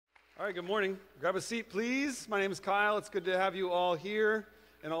All right, good morning. Grab a seat, please. My name is Kyle. It's good to have you all here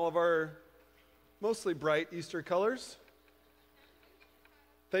in all of our mostly bright Easter colors.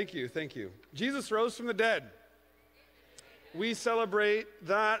 Thank you, thank you. Jesus rose from the dead. We celebrate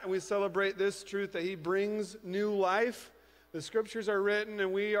that, and we celebrate this truth that he brings new life. The scriptures are written,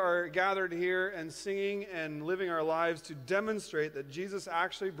 and we are gathered here and singing and living our lives to demonstrate that Jesus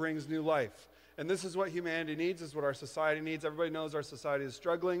actually brings new life. And this is what humanity needs, this is what our society needs. Everybody knows our society is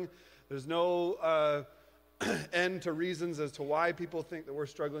struggling. There's no end to reasons as to why people think that we're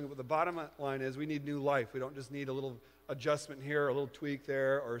struggling. But the bottom line is we need new life. We don't just need a little adjustment here, a little tweak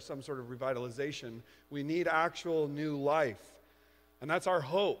there, or some sort of revitalization. We need actual new life. And that's our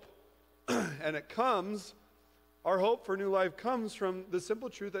hope. And our hope for new life comes from the simple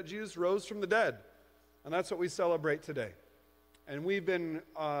truth that Jesus rose from the dead. And that's what we celebrate today. And we've been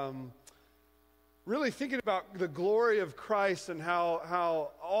really thinking about the glory of Christ and how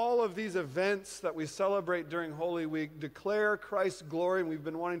all of these events that we celebrate during Holy Week declare Christ's glory, and we've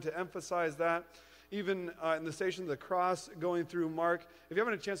been wanting to emphasize that. Even in the Station of the Cross, going through Mark. If you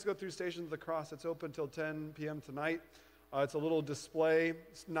haven't had a chance to go through Station of the Cross, it's open until 10 p.m. tonight. It's a little display.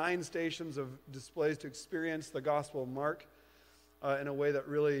 It's 9 stations of displays to experience the Gospel of Mark in a way that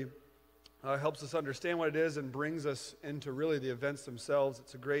really helps us understand what it is and brings us into really the events themselves.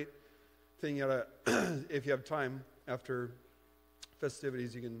 It's a great thing. If you have time after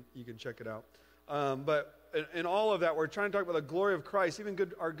festivities, you can check it out. But in all of that, we're trying to talk about the glory of Christ. Even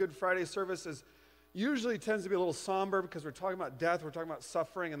our Good Friday service usually tends to be a little somber because we're talking about death, we're talking about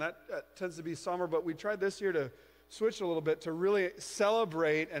suffering, and that tends to be somber. But we tried this year to switch a little bit to really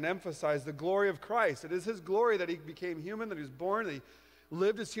celebrate and emphasize the glory of Christ. It is his glory that he became human, that he was born, that he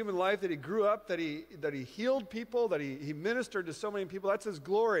lived his human life, that he grew up, that he healed people, that he ministered to so many people. That's his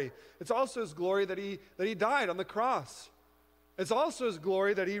glory. It's also his glory that he died on the cross. It's also his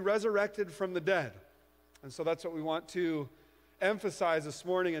glory that he resurrected from the dead. And so that's what we want to emphasize this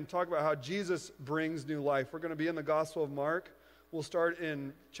morning and talk about how Jesus brings new life. We're going to be in the Gospel of Mark. We'll start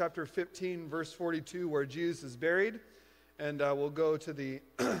in chapter 15, verse 42, where Jesus is buried. And we'll go to the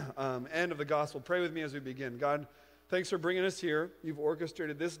end of the Gospel. Pray with me as we begin. God, thanks for bringing us here. You've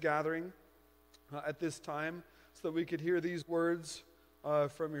orchestrated this gathering at this time so that we could hear these words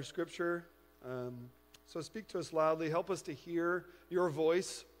from your scripture. So speak to us loudly. Help us to hear your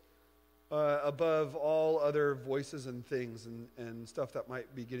voice above all other voices and things and stuff that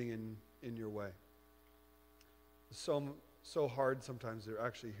might be getting in your way. It's so hard sometimes to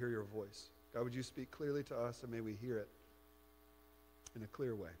actually hear your voice. God, would you speak clearly to us, and may we hear it in a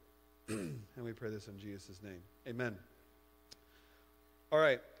clear way. And we pray this in Jesus' name. Amen. All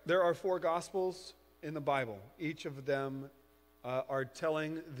right. There are 4 Gospels in the Bible. Each of them are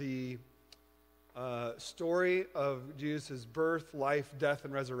telling the story of Jesus' birth, life, death,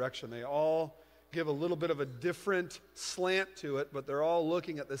 and resurrection. They all give a little bit of a different slant to it, but they're all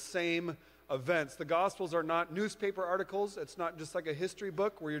looking at the same events. The Gospels are not newspaper articles. It's not just like a history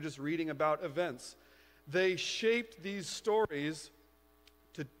book where you're just reading about events. They shaped these stories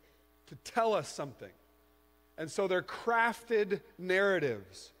to tell us something. And so they're crafted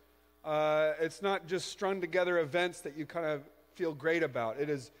narratives. It's not just strung together events that you kind of feel great about. It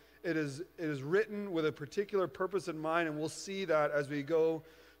is written with a particular purpose in mind, and we'll see that as we go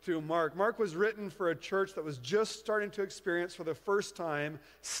through Mark. Mark was written for a church that was just starting to experience for the first time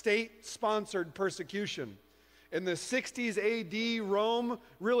state-sponsored persecution. In the 60s AD, Rome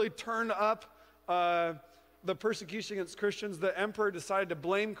really turned up the persecution against Christians. The emperor decided to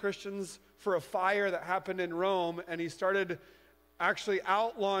blame Christians for a fire that happened in Rome, and he started actually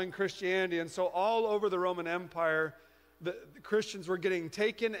outlawing Christianity. And so all over the Roman Empire, the Christians were getting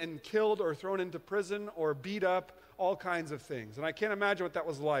taken and killed or thrown into prison or beat up, all kinds of things. And I can't imagine what that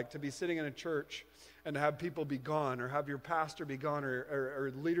was like to be sitting in a church and to have people be gone, or have your pastor be gone,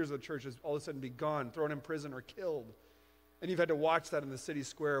 or leaders of the churches all of a sudden be gone, thrown in prison or killed. And you've had to watch that in the city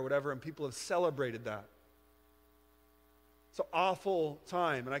square or whatever, and people have celebrated that. It's an awful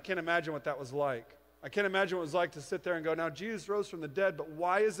time, and I can't imagine what that was like. I can't imagine what it was like to sit there and go, now Jesus rose from the dead, but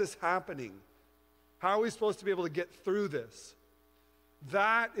why is this happening? How are we supposed to be able to get through this?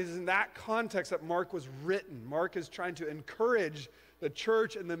 That is in that context that Mark was written. Mark is trying to encourage the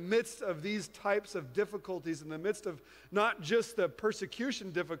church in the midst of these types of difficulties, in the midst of not just the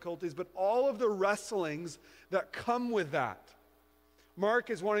persecution difficulties, but all of the wrestlings that come with that. Mark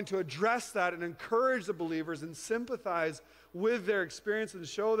is wanting to address that and encourage the believers and sympathize with their experience and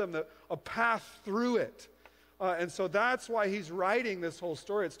show them a path through it. And so that's why he's writing this whole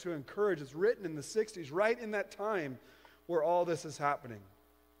story. It's to encourage. It's written in the 60s, right in that time where all this is happening,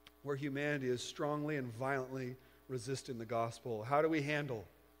 where humanity is strongly and violently resisting the gospel. How do we handle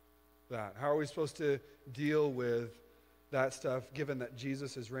that? How are we supposed to deal with that stuff given that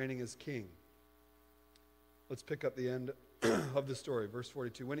Jesus is reigning as king? Let's pick up the end of the story, verse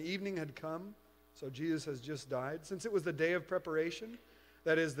 42. When evening had come, so Jesus has just died, since it was the day of preparation,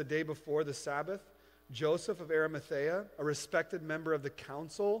 that is the day before the Sabbath, Joseph of Arimathea, a respected member of the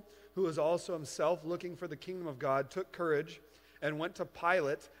council, who was also himself looking for the kingdom of God, took courage and went to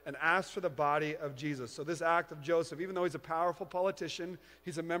Pilate and asked for the body of Jesus. So this act of Joseph, even though he's a powerful politician,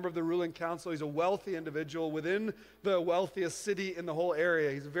 he's a member of the ruling council, he's a wealthy individual within the wealthiest city in the whole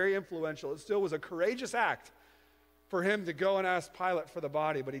area, he's very influential. It still was a courageous act for him to go and ask Pilate for the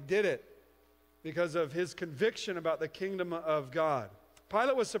body, but he did it because of his conviction about the kingdom of God.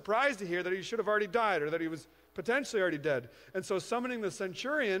 Pilate was surprised to hear that he should have already died, or that he was potentially already dead. And so summoning the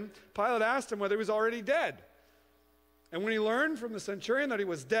centurion, Pilate asked him whether he was already dead. And when he learned from the centurion that he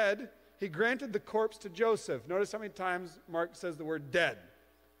was dead, he granted the corpse to Joseph. Notice how many times Mark says the word dead.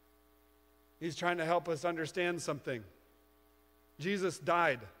 He's trying to help us understand something. Jesus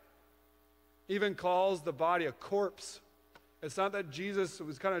died. Even calls the body a corpse. It's not that Jesus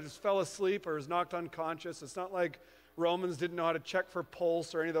was kind of just fell asleep or was knocked unconscious. It's not like Romans didn't know how to check for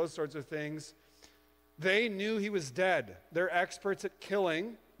pulse or any of those sorts of things. They knew he was dead. They're experts at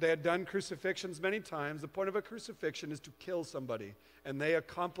killing. They had done crucifixions many times. The point of a crucifixion is to kill somebody, and they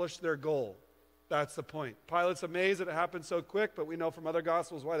accomplished their goal. That's the point. Pilate's amazed that it happened so quick, but we know from other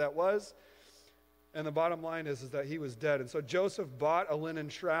Gospels why that was. And the bottom line is that he was dead. And so Joseph bought a linen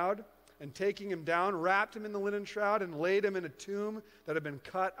shroud, and taking him down, wrapped him in the linen shroud and laid him in a tomb that had been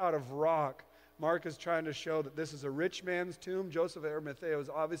cut out of rock. Mark is trying to show that this is a rich man's tomb. Joseph of Arimathea was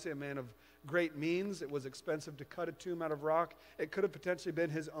obviously a man of great means. It was expensive to cut a tomb out of rock. It could have potentially been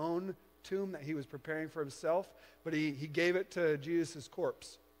his own tomb that he was preparing for himself, but he gave it to Jesus'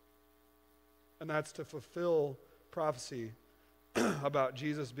 corpse. And that's to fulfill prophecy about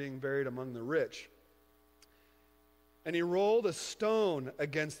Jesus being buried among the rich. And he rolled a stone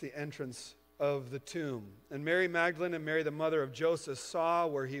against the entrance of the tomb. And Mary Magdalene and Mary, the mother of Joseph, saw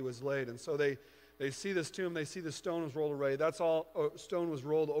where he was laid. And so they see this tomb, they see the stone was rolled away. That's all, stone was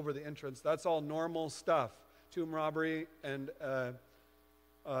rolled over the entrance. That's all normal stuff. Tomb robbery and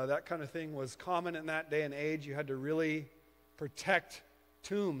that kind of thing was common in that day and age. You had to really protect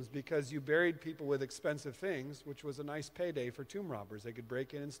tombs because you buried people with expensive things, which was a nice payday for tomb robbers. They could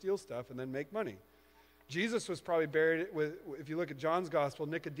break in and steal stuff and then make money. Jesus was probably buried with, if you look at John's gospel,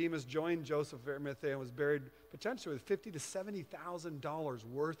 Nicodemus joined Joseph of Arimathea and was buried potentially with $50,000 to $70,000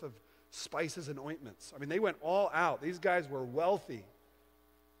 worth of spices and ointments. I mean, they went all out. These guys were wealthy.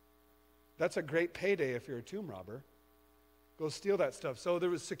 That's a great payday if you're a tomb robber. Go steal that stuff. So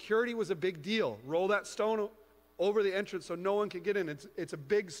security was a big deal. Roll that stone over the entrance so no one can get in. It's a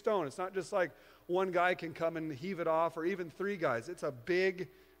big stone. It's not just like one guy can come and heave it off, or even three guys. It's a big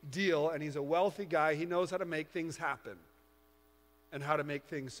deal, and he's a wealthy guy. He knows how to make things happen and how to make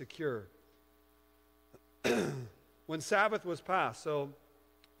things secure. When Sabbath was passed, so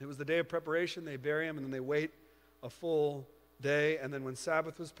it was the day of preparation, they bury him, and then they wait a full day. And then when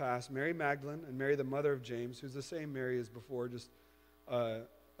Sabbath was passed, Mary Magdalene and Mary, the mother of James, who's the same Mary as before, just a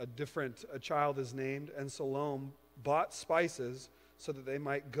child is named, and Salome bought spices so that they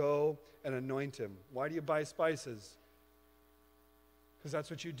might go and anoint him. Why do you buy spices? Because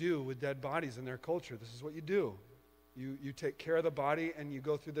that's what you do with dead bodies in their culture. This is what you do. You take care of the body and you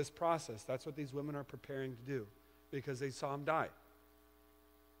go through this process. That's what these women are preparing to do because they saw him die.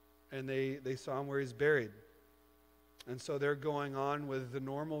 And they saw him where he's buried. And so they're going on with the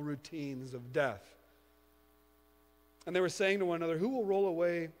normal routines of death. And they were saying to one another, who will roll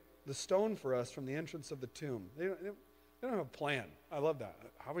away the stone for us from the entrance of the tomb? They don't have a plan. I love that.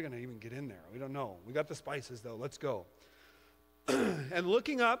 How are we going to even get in there? We don't know. We got the spices though. Let's go. And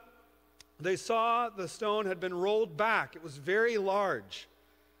looking up, they saw the stone had been rolled back. It was very large.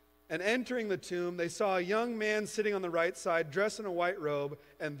 And entering the tomb, they saw a young man sitting on the right side, dressed in a white robe,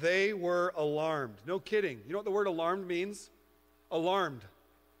 and they were alarmed. No kidding. You know what the word alarmed means? Alarmed.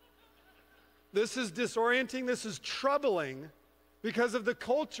 This is disorienting. This is troubling because of the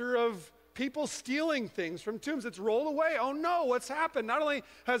culture of people stealing things from tombs. It's rolled away. Oh no, what's happened? Not only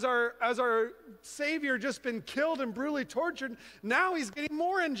has our Savior just been killed and brutally tortured, now he's getting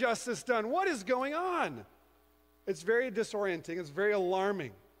more injustice done. What is going on? It's very disorienting. It's very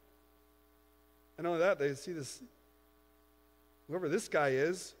alarming. And not only that, they see this, whoever this guy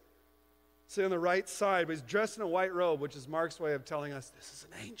is, sitting on the right side, but he's dressed in a white robe, which is Mark's way of telling us this is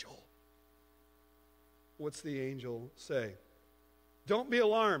an angel. What's the angel say? Don't be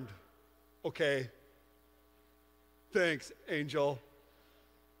alarmed. Okay. Thanks, angel.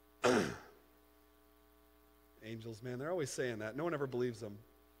 Angels, man, they're always saying that. No one ever believes them.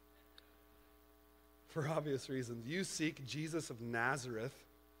 for obvious reasons. You seek Jesus of Nazareth,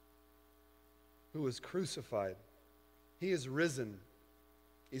 who was crucified. He is risen.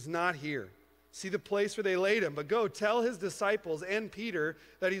 He's not here. See the place where they laid him, but go tell his disciples and Peter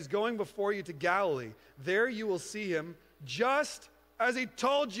that he's going before you to Galilee. There you will see him just as he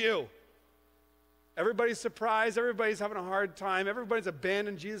told you. Everybody's surprised. Everybody's having a hard time. Everybody's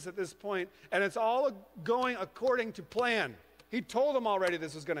abandoned Jesus at this point, and it's all going according to plan. He told them already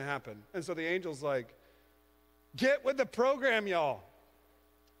this was going to happen. And so the angel's like, get with the program, y'all.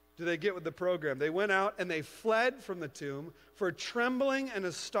 Do they get with the program? They went out and they fled from the tomb, for trembling and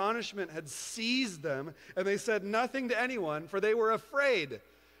astonishment had seized them, and they said nothing to anyone, for they were afraid.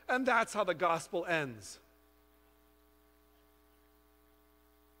 And that's how the gospel ends.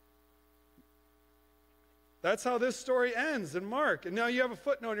 That's how this story ends in Mark. And now you have a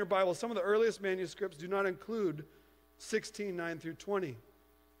footnote in your Bible. Some of the earliest manuscripts do not include 16:9 through 20.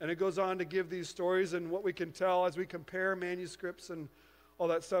 And it goes on to give these stories, and what we can tell as we compare manuscripts and all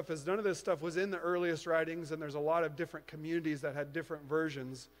that stuff is none of this stuff was in the earliest writings, and there's a lot of different communities that had different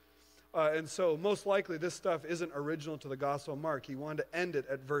versions. And so most likely this stuff isn't original to the Gospel of Mark. He wanted to end it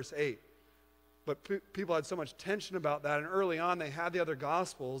at verse 8. But people had so much tension about that, and early on they had the other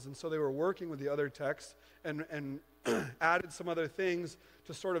Gospels, and so they were working with the other texts and added some other things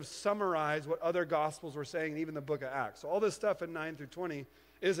to sort of summarize what other Gospels were saying, and even the book of Acts. So all this stuff in 9 through 20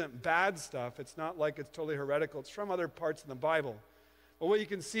 isn't bad stuff. It's not like it's totally heretical. It's from other parts in the Bible. But what you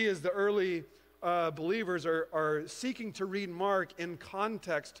can see is the early believers are seeking to read Mark in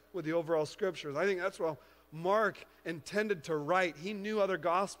context with the overall scriptures. I think that's what Mark intended to write. He knew other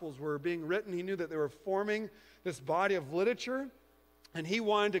gospels were being written. He knew that they were forming this body of literature, and he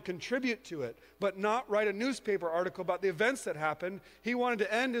wanted to contribute to it, but not write a newspaper article about the events that happened. He wanted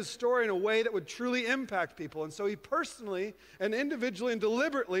to end his story in a way that would truly impact people. And so he personally and individually and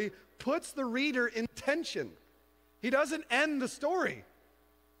deliberately puts the reader in tension. He doesn't end the story.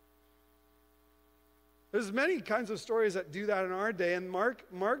 There's many kinds of stories that do that in our day, and Mark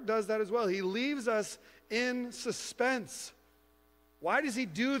does that as well. He leaves us in suspense. Why does he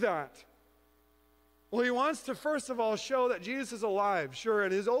do that? Well, he wants to first of all show that Jesus is alive, sure,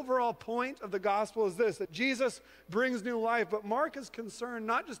 and his overall point of the gospel is this, that Jesus brings new life, but Mark is concerned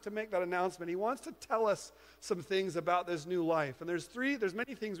not just to make that announcement. He wants to tell us some things about this new life, and there's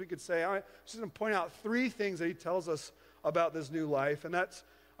many things we could say. I'm just going to point out 3 things that he tells us about this new life, and that's,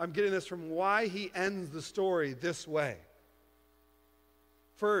 I'm getting this from why he ends the story this way.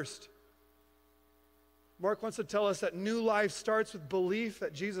 First, Mark wants to tell us that new life starts with belief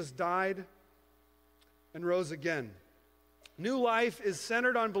that Jesus died and rose again. New life is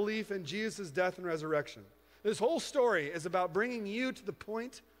centered on belief in Jesus' death and resurrection. This whole story is about bringing you to the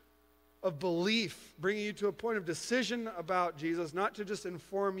point of belief, bringing you to a point of decision about Jesus, not to just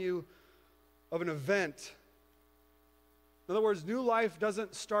inform you of an event. In other words, new life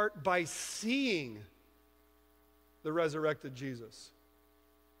doesn't start by seeing the resurrected Jesus.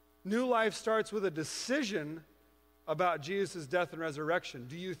 New life starts with a decision about Jesus' death and resurrection.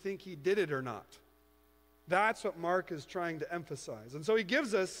 Do you think he did it or not? That's what Mark is trying to emphasize. And so he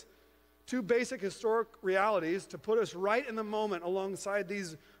gives us 2 basic historic realities to put us right in the moment alongside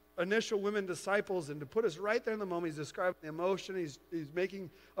these initial women disciples, and to put us right there in the moment. He's describing the emotion. He's making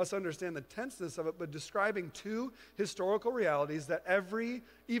us understand the tenseness of it, but describing 2 historical realities that every,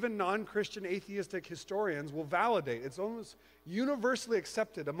 even non-Christian atheistic historians will validate. It's almost universally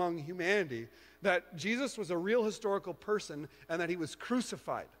accepted among humanity that Jesus was a real historical person and that he was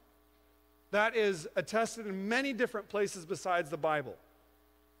crucified. That is attested in many different places besides the Bible.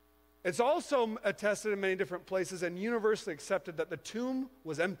 It's also attested in many different places and universally accepted that the tomb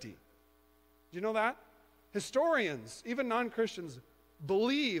was empty. Do you know that? Historians, even non-Christians,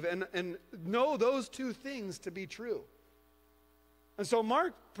 believe and know those 2 things to be true. And so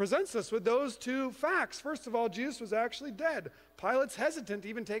Mark presents us with those 2 facts. First of all, Jesus was actually dead. Pilate's hesitant to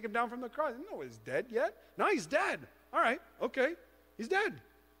even take him down from the cross. He didn't know he's dead yet. No, he's dead. All right, okay, he's dead.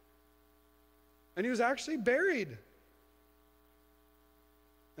 And he was actually buried.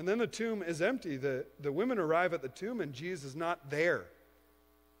 And then the tomb is empty. The women arrive at the tomb and Jesus is not there.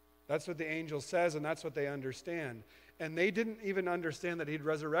 That's what the angel says, and that's what they understand. And they didn't even understand that he'd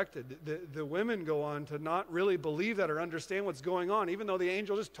resurrected. The women go on to not really believe that or understand what's going on, even though the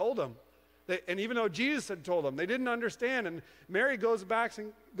angel just told them. And even though Jesus had told them, they didn't understand. And Mary goes back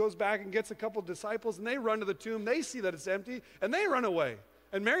and gets a couple disciples, and they run to the tomb. They see that it's empty, and they run away.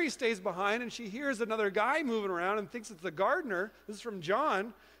 And Mary stays behind, and she hears another guy moving around and thinks it's the gardener. This is from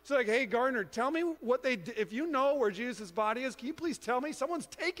John. She's like, hey, gardener, tell me what they did. If you know where Jesus' body is, can you please tell me? Someone's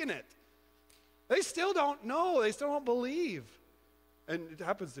taken it. They still don't know. They still don't believe. And it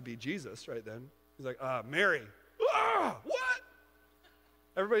happens to be Jesus right then. He's like, Mary. What?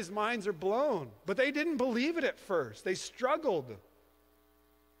 Everybody's minds are blown. But they didn't believe it at first. They struggled.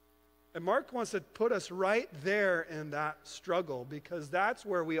 And Mark wants to put us right there in that struggle because that's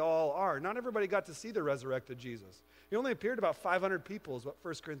where we all are. Not everybody got to see the resurrected Jesus. He only appeared to about 500 people is what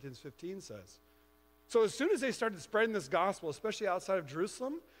 1 Corinthians 15 says. So as soon as they started spreading this gospel, especially outside of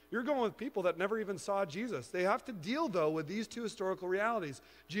Jerusalem, you're going with people that never even saw Jesus. They have to deal, though, with these two historical realities.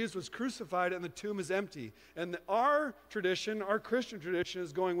 Jesus was crucified and the tomb is empty. And our tradition, our Christian tradition,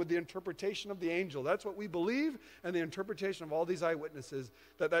 is going with the interpretation of the angel. That's what we believe, and the interpretation of all these eyewitnesses,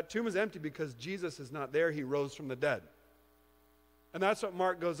 that that tomb is empty because Jesus is not there. He rose from the dead. And that's what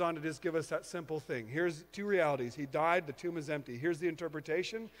Mark goes on to just give us that simple thing. Here's two realities. He died, the tomb is empty. Here's the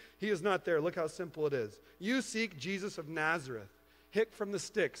interpretation. He is not there. Look how simple it is. You seek Jesus of Nazareth. Hick from the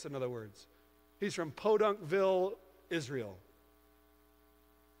sticks, in other words. He's from Podunkville, Israel.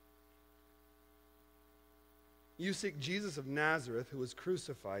 You seek Jesus of Nazareth, who was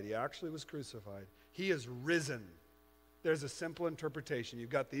crucified. He actually was crucified. He is risen. There's a simple interpretation. You've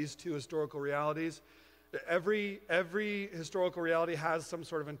got these two historical realities. Every historical reality has some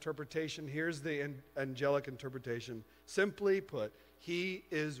sort of interpretation. Here's the angelic interpretation. Simply put, he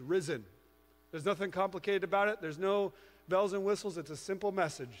is risen. There's nothing complicated about it. There's no bells and whistles. It's a simple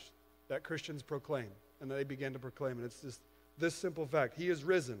message that Christians proclaim, and they begin to proclaim it. It's just this simple fact. He is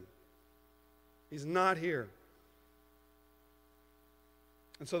risen. He's not here.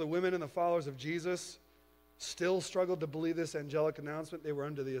 And so the women and the followers of Jesus still struggled to believe this angelic announcement. They were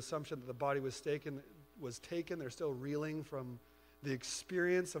under the assumption that the body was taken. They're still reeling from the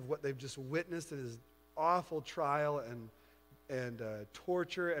experience of what they've just witnessed in his awful trial and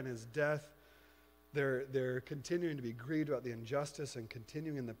torture and his death. They're continuing to be grieved about the injustice and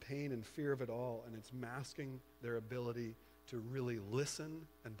continuing in the pain and fear of it all, and it's masking their ability to really listen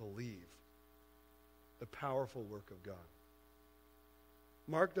and believe the powerful work of God.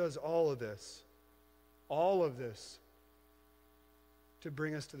 Mark does all of this to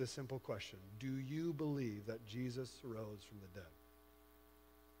bring us to the simple question: do you believe that Jesus rose from the dead?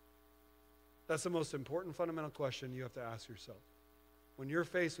 That's the most important fundamental question you have to ask yourself. When you're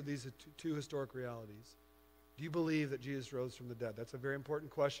faced with these two historic realities, do you believe that Jesus rose from the dead? That's a very important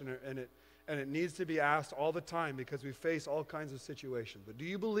question, and it needs to be asked all the time because we face all kinds of situations. But do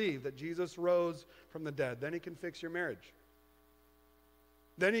you believe that Jesus rose from the dead? Then he can fix your marriage.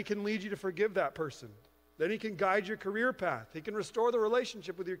 Then he can lead you to forgive that person. Then he can guide your career path. He can restore the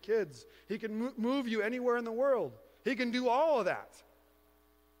relationship with your kids. He can move you anywhere in the world. He can do all of that.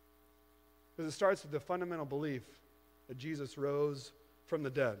 Because it starts with the fundamental belief that Jesus rose from the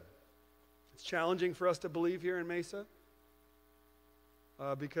dead. It's challenging for us to believe here in Mesa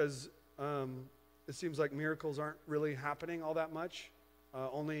because it seems like miracles aren't really happening all that much,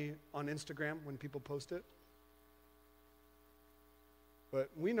 only on Instagram when people post it. But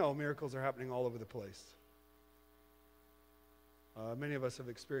we know miracles are happening all over the place. Many of us have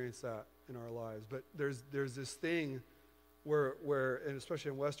experienced that in our lives. But there's this thing where, and especially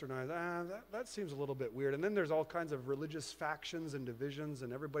in Westernized, that seems a little bit weird. And then there's all kinds of religious factions and divisions,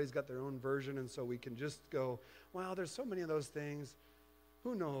 and everybody's got their own version, and so we can just go, wow, there's so many of those things.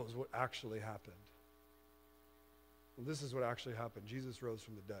 Who knows what actually happened? Well, this is what actually happened. Jesus rose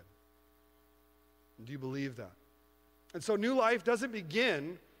from the dead. And do you believe that? And so new life doesn't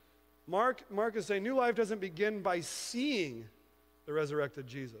begin, Mark is saying new life doesn't begin by seeing the resurrected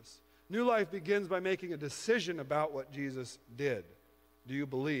Jesus. New life begins by making a decision about what Jesus did. Do you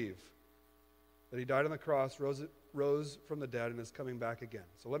believe that he died on the cross, rose from the dead, and is coming back again?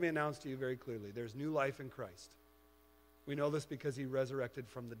 So let me announce to you very clearly, there's new life in Christ. We know this because he resurrected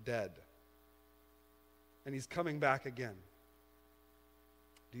from the dead. And he's coming back again.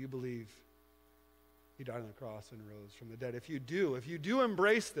 Do you believe he died on the cross and rose from the dead? If you do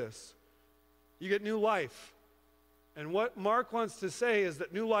embrace this, you get new life. And what Mark wants to say is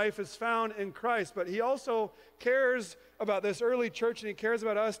that new life is found in Christ, but he also cares about this early church, and he cares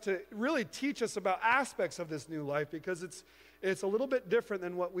about us to really teach us about aspects of this new life because it's a little bit different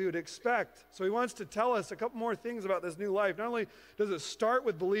than what we would expect. So he wants to tell us a couple more things about this new life. Not only does it start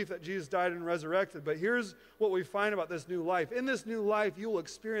with belief that Jesus died and resurrected, but here's what we find about this new life. In this new life, you will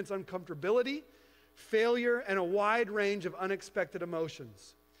experience uncomfortability, failure, and a wide range of unexpected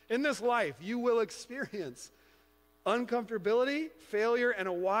emotions. In this life, you will experience uncomfortability, failure, and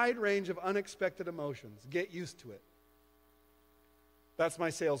a wide range of unexpected emotions. Get used to it. That's my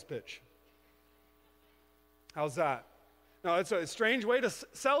sales pitch. How's that? No, it's a strange way to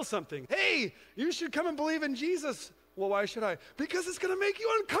sell something. Hey, you should come and believe in Jesus. Well, why should I? Because it's going to make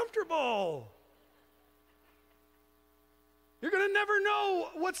you uncomfortable. You're going to never know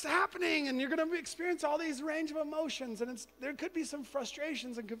what's happening, and you're going to experience all these range of emotions, and there could be some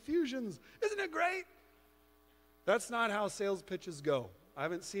frustrations and confusions. Isn't it great? That's not how sales pitches go. I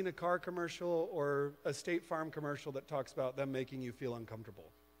haven't seen a car commercial or a State Farm commercial that talks about them making you feel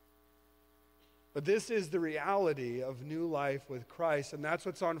uncomfortable. But this is the reality of new life with Christ, and that's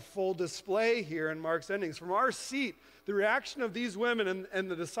what's on full display here in Mark's endings. From our seat, the reaction of these women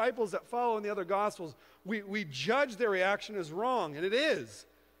and the disciples that follow in the other Gospels, we judge their reaction as wrong, and it is.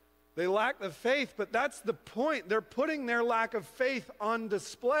 They lack the faith, but that's the point. They're putting their lack of faith on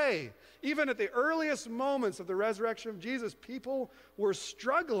display. Even at the earliest moments of the resurrection of Jesus, people were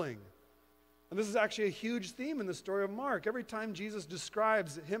struggling. And this is actually a huge theme in the story of Mark. Every time Jesus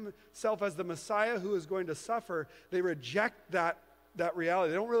describes himself as the Messiah who is going to suffer, they reject that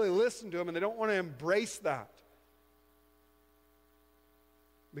reality. They don't really listen to him, and they don't want to embrace that.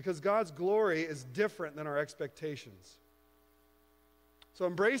 Because God's glory is different than our expectations. So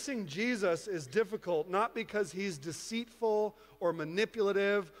embracing Jesus is difficult, not because he's deceitful or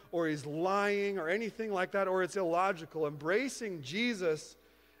manipulative or he's lying or anything like that, or it's illogical. Embracing Jesus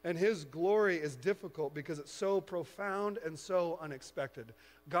and his glory is difficult because it's so profound and so unexpected.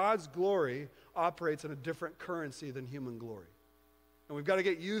 God's glory operates in a different currency than human glory. And we've got to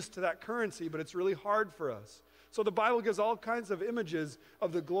get used to that currency, but it's really hard for us. So the Bible gives all kinds of images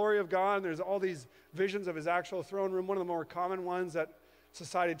of the glory of God, and there's all these visions of his actual throne room. One of the more common ones that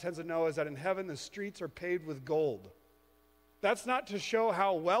society tends to know is that in heaven the streets are paved with gold. That's not to show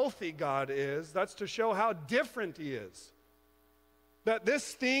how wealthy God is, that's to show how different he is. That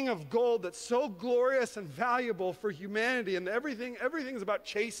this thing of gold that's so glorious and valuable for humanity, and everything is about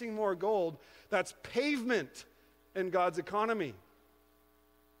chasing more gold, that's pavement in God's economy.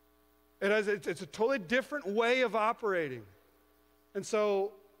 It's a totally different way of operating. And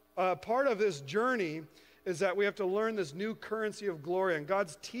so part of this journey is that we have to learn this new currency of glory. And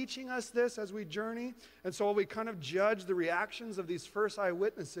God's teaching us this as we journey. And so while we kind of judge the reactions of these first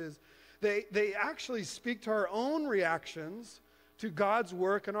eyewitnesses, they actually speak to our own reactions to God's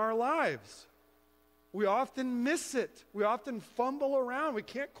work in our lives. We often miss it. We often fumble around. We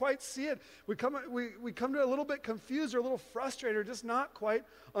can't quite see it. We come to a little bit confused or a little frustrated or just not quite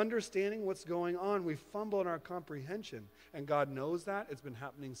understanding what's going on. We fumble in our comprehension. And God knows that. It's been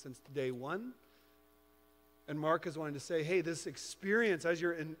happening since day one. And Mark is wanting to say, hey, this experience, as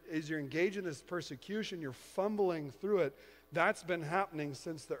you're engaged in this persecution, you're fumbling through it, that's been happening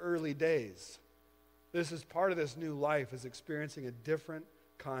since the early days. This is part of this new life, is experiencing a different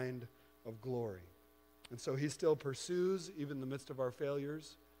kind of glory. And so he still pursues, even in the midst of our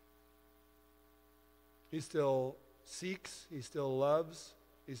failures. He still seeks, he still loves,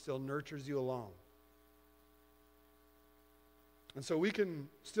 he still nurtures you along. And so we can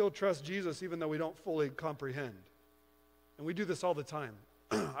still trust Jesus even though we don't fully comprehend. And we do this all the time.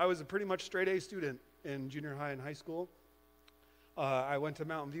 I was a pretty much straight A student in junior high and high school. I went to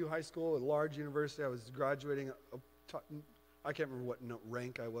Mountain View High School, a large university. I was graduating. I can't remember what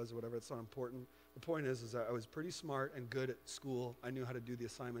rank I was or whatever. It's not important. The point is that I was pretty smart and good at school. I knew how to do the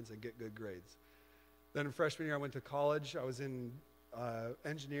assignments and get good grades. Then in freshman year, I went to college. I was in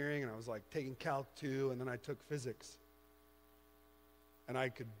engineering, and I was like taking Calc 2, and then I took physics. And I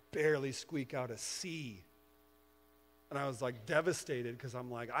could barely squeak out a C. And I was like devastated because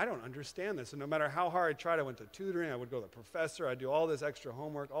I'm like, I don't understand this. And no matter how hard I tried, I went to tutoring, I would go to the professor, I'd do all this extra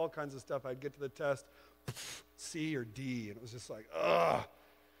homework, all kinds of stuff. I'd get to the test, C or D. And it was just like, ugh.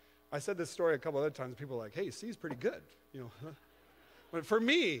 I said this story a couple other times. People were like, hey, C is pretty good. But for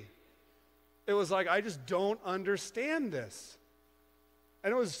me, it was like, I just don't understand this.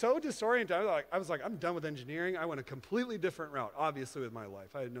 And it was so disorienting. I was like, I'm done with engineering. I went a completely different route, obviously, with my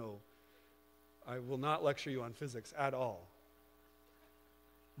life. I will not lecture you on physics at all.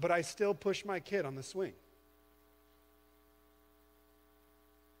 But I still push my kid on the swing.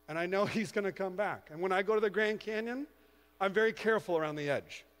 And I know he's going to come back. And when I go to the Grand Canyon, I'm very careful around the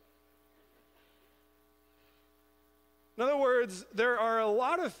edge. In other words, there are a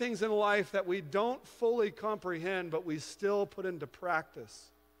lot of things in life that we don't fully comprehend, but we still put into practice.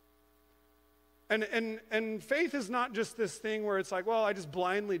 And faith is not just this thing where it's like, well, I just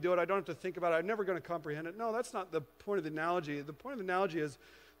blindly do it. I don't have to think about it. I'm never going to comprehend it. No, that's not the point of the analogy. The point of the analogy is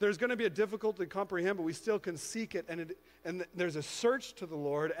there's going to be a difficulty to comprehend, but we still can seek it. And there's a search to the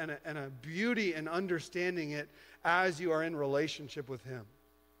Lord and a beauty in understanding it as you are in relationship with him.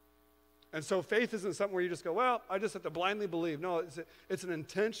 And so faith isn't something where you just go, well, I just have to blindly believe. No, it's an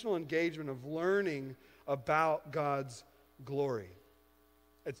intentional engagement of learning about God's glory.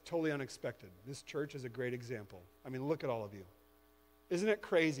 It's totally unexpected. This church is a great example. I mean, look at all of you. Isn't it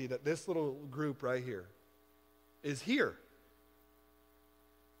crazy that this little group right here is here?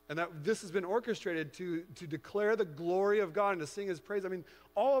 And that this has been orchestrated to declare the glory of God and to sing his praise. I mean,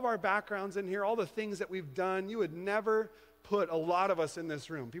 all of our backgrounds in here, all the things that we've done, you would never put a lot of us in this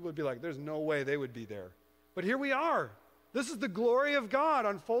room. People would be like, there's no way they would be there. But here we are. This is the glory of God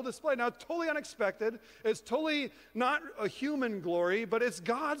on full display. Now, totally unexpected. It's totally not a human glory, but it's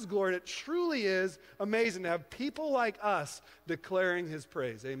God's glory. And it truly is amazing to have people like us declaring his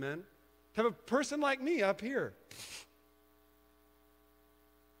praise. Amen? To have a person like me up here.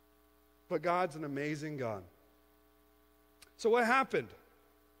 But God's an amazing God. So what happened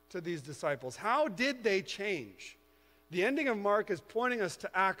to these disciples? How did they change? The ending of Mark is pointing us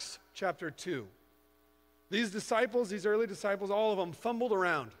to Acts chapter 2. These disciples, these early disciples, all of them fumbled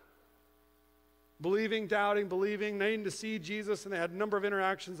around. Believing, doubting, believing, needing to see Jesus, and they had a number of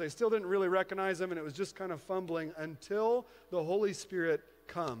interactions. They still didn't really recognize him, and it was just kind of fumbling until the Holy Spirit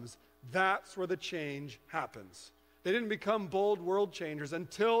comes. That's where the change happens. They didn't become bold world changers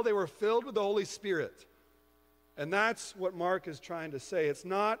until they were filled with the Holy Spirit. And that's what Mark is trying to say. It's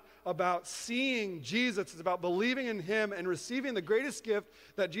not about seeing Jesus. It's about believing in him and receiving the greatest gift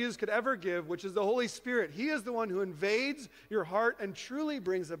that Jesus could ever give, which is the Holy Spirit. He is the one who invades your heart and truly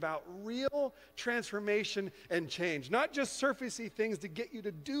brings about real transformation and change. Not just surfacey things to get you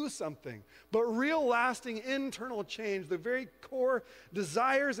to do something, but real lasting internal change. The very core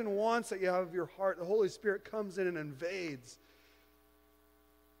desires and wants that you have of your heart, the Holy Spirit comes in and invades.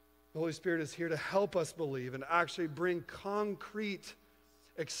 The Holy Spirit is here to help us believe and actually bring concrete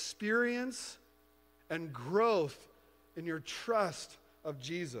experience and growth in your trust of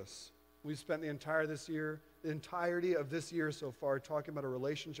Jesus. We've spent the entirety of this year so far talking about a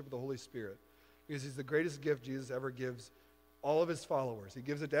relationship with the Holy Spirit because he's the greatest gift Jesus ever gives all of his followers. He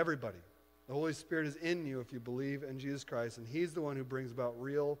gives it to everybody. The Holy Spirit is in you if you believe in Jesus Christ, and he's the one who brings about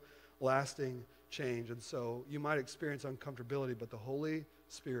real, lasting change. And so you might experience uncomfortability, but the Holy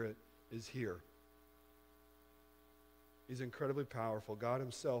Spirit is here. He's incredibly powerful. God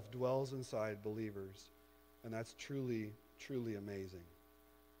himself dwells inside believers, and that's truly, truly amazing.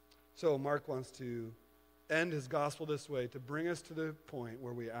 So Mark wants to end his gospel this way to bring us to the point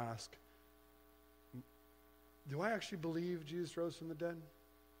where we ask, do I actually believe Jesus rose from the dead?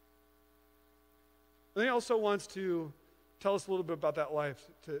 And he also wants to tell us a little bit about that life,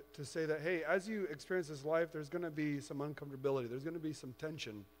 to say that, hey, as you experience this life, there's going to be some uncomfortability. There's going to be some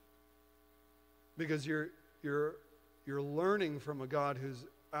tension because you're learning from a God who's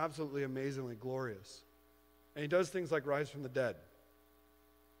absolutely amazingly glorious. And he does things like rise from the dead.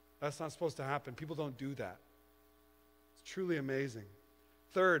 That's not supposed to happen. People don't do that. It's truly amazing.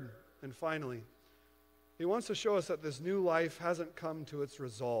 Third, and finally, he wants to show us that this new life hasn't come to its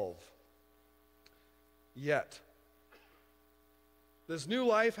resolve yet. This new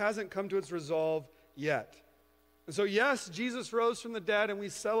life hasn't come to its resolve yet. And so, yes, Jesus rose from the dead, and we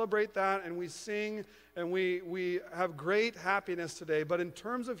celebrate that, and we sing, and we have great happiness today. But in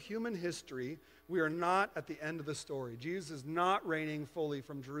terms of human history, we are not at the end of the story. Jesus is not reigning fully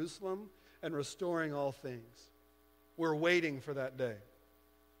from Jerusalem and restoring all things. We're waiting for that day.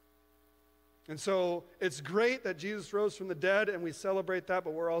 And so it's great that Jesus rose from the dead, and we celebrate that,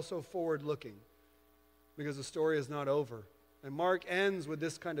 but we're also forward-looking because the story is not over. And Mark ends with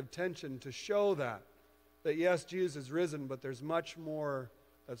this kind of tension to show that yes, Jesus is risen, but there's much more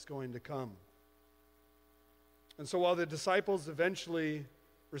that's going to come. And so while the disciples eventually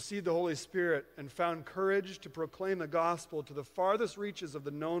received the Holy Spirit and found courage to proclaim the gospel to the farthest reaches of the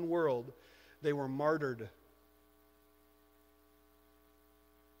known world, they were martyred.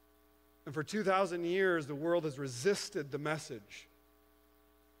 And for 2,000 years, the world has resisted the message.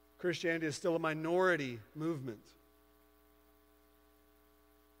 Christianity is still a minority movement.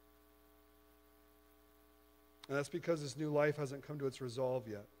 And that's because this new life hasn't come to its resolve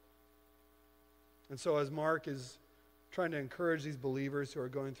yet. And so as Mark is trying to encourage these believers who are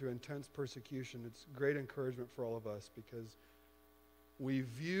going through intense persecution, it's great encouragement for all of us because we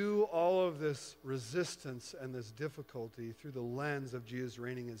view all of this resistance and this difficulty through the lens of Jesus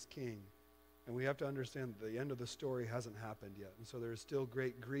reigning as king. And we have to understand that the end of the story hasn't happened yet. And so there is still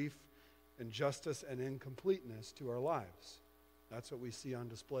great grief, injustice, and incompleteness to our lives. That's what we see on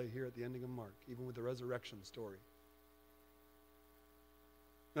display here at the ending of Mark, even with the resurrection story.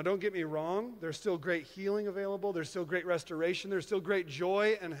 Now, don't get me wrong. There's still great healing available. There's still great restoration. There's still great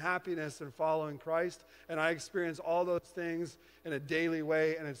joy and happiness in following Christ. And I experience all those things in a daily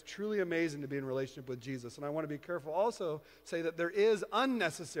way. And it's truly amazing to be in relationship with Jesus. And I want to be careful also say that there is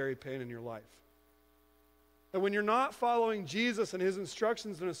unnecessary pain in your life. That when you're not following Jesus and his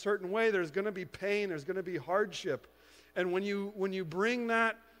instructions in a certain way, there's going to be pain. There's going to be hardship. And when you bring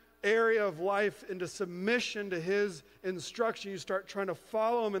that area of life into submission to his instruction, you start trying to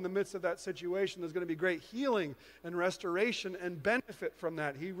follow him in the midst of that situation, there's going to be great healing and restoration and benefit from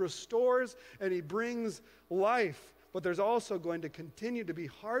that. He restores and he brings life, but there's also going to continue to be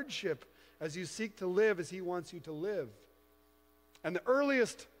hardship as you seek to live as he wants you to live. And the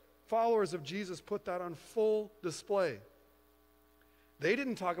earliest followers of Jesus put that on full display. They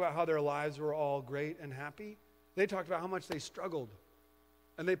didn't talk about how their lives were all great and happy. They talked about how much they struggled.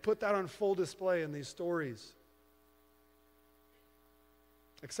 And they put that on full display in these stories.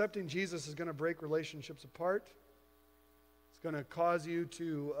 Accepting Jesus is going to break relationships apart. It's going to cause you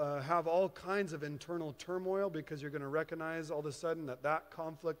to have all kinds of internal turmoil because you're going to recognize all of a sudden that that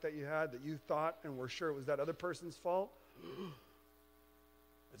conflict that you had, that you thought and were sure it was that other person's fault,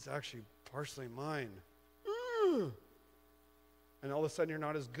 it's actually partially mine. And all of a sudden you're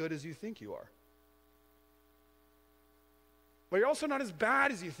not as good as you think you are. But you're also not as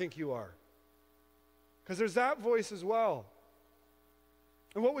bad as you think you are. Because there's that voice as well.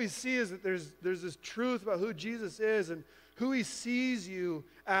 And what we see is that there's this truth about who Jesus is and who he sees you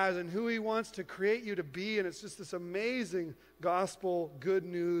as and who he wants to create you to be. And it's just this amazing gospel, good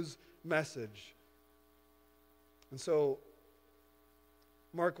news message. And so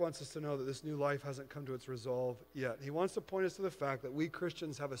Mark wants us to know that this new life hasn't come to its resolve yet. He wants to point us to the fact that we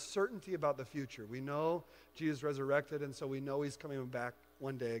Christians have a certainty about the future. We know Jesus resurrected, and so we know he's coming back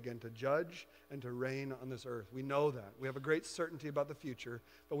one day again to judge and to reign on this earth. We know that. We have a great certainty about the future,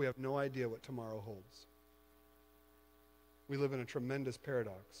 but we have no idea what tomorrow holds. We live in a tremendous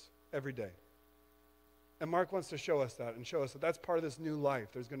paradox every day. And Mark wants to show us that and show us that that's part of this new life.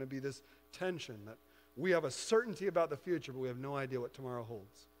 There's going to be this tension that we have a certainty about the future, but we have no idea what tomorrow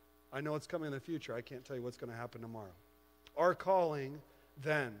holds. I know it's coming in the future. I can't tell you what's going to happen tomorrow. Our calling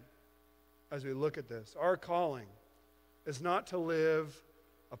then, as we look at this, our calling is not to live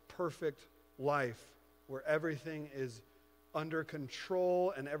a perfect life where everything is under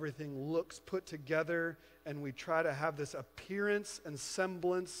control and everything looks put together and we try to have this appearance and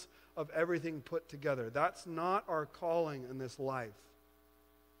semblance of everything put together. That's not our calling in this life.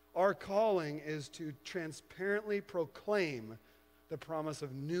 Our calling is to transparently proclaim the promise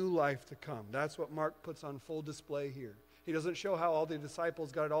of new life to come. That's what Mark puts on full display here. He doesn't show how all the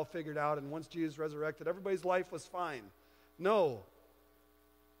disciples got it all figured out and once Jesus resurrected, everybody's life was fine. No.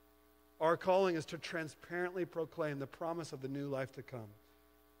 Our calling is to transparently proclaim the promise of the new life to come,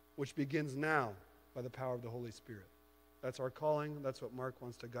 which begins now by the power of the Holy Spirit. That's our calling. That's what Mark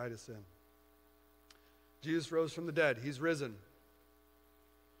wants to guide us in. Jesus rose from the dead. He's risen.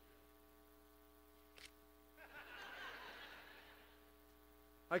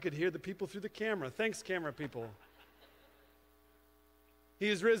 I could hear the people through the camera. Thanks, camera people. He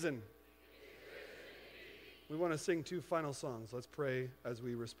is risen. We want to sing two final songs. Let's pray as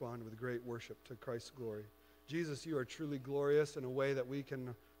we respond with great worship to Christ's glory. Jesus, you are truly glorious in a way that we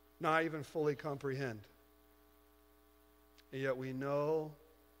can not even fully comprehend. And yet we know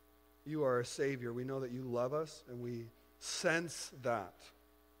you are a Savior. We know that you love us, and we sense that.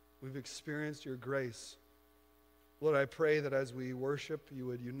 We've experienced your grace. Lord, I pray that as we worship, you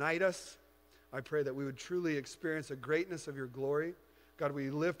would unite us. I pray that we would truly experience the greatness of your glory. God, we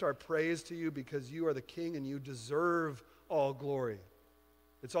lift our praise to you because you are the King and you deserve all glory.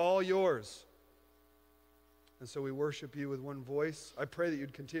 It's all yours. And so we worship you with one voice. I pray that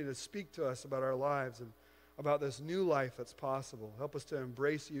you'd continue to speak to us about our lives and about this new life that's possible. Help us to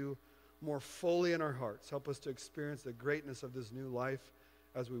embrace you more fully in our hearts. Help us to experience the greatness of this new life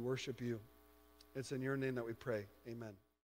as we worship you. It's in your name that we pray. Amen.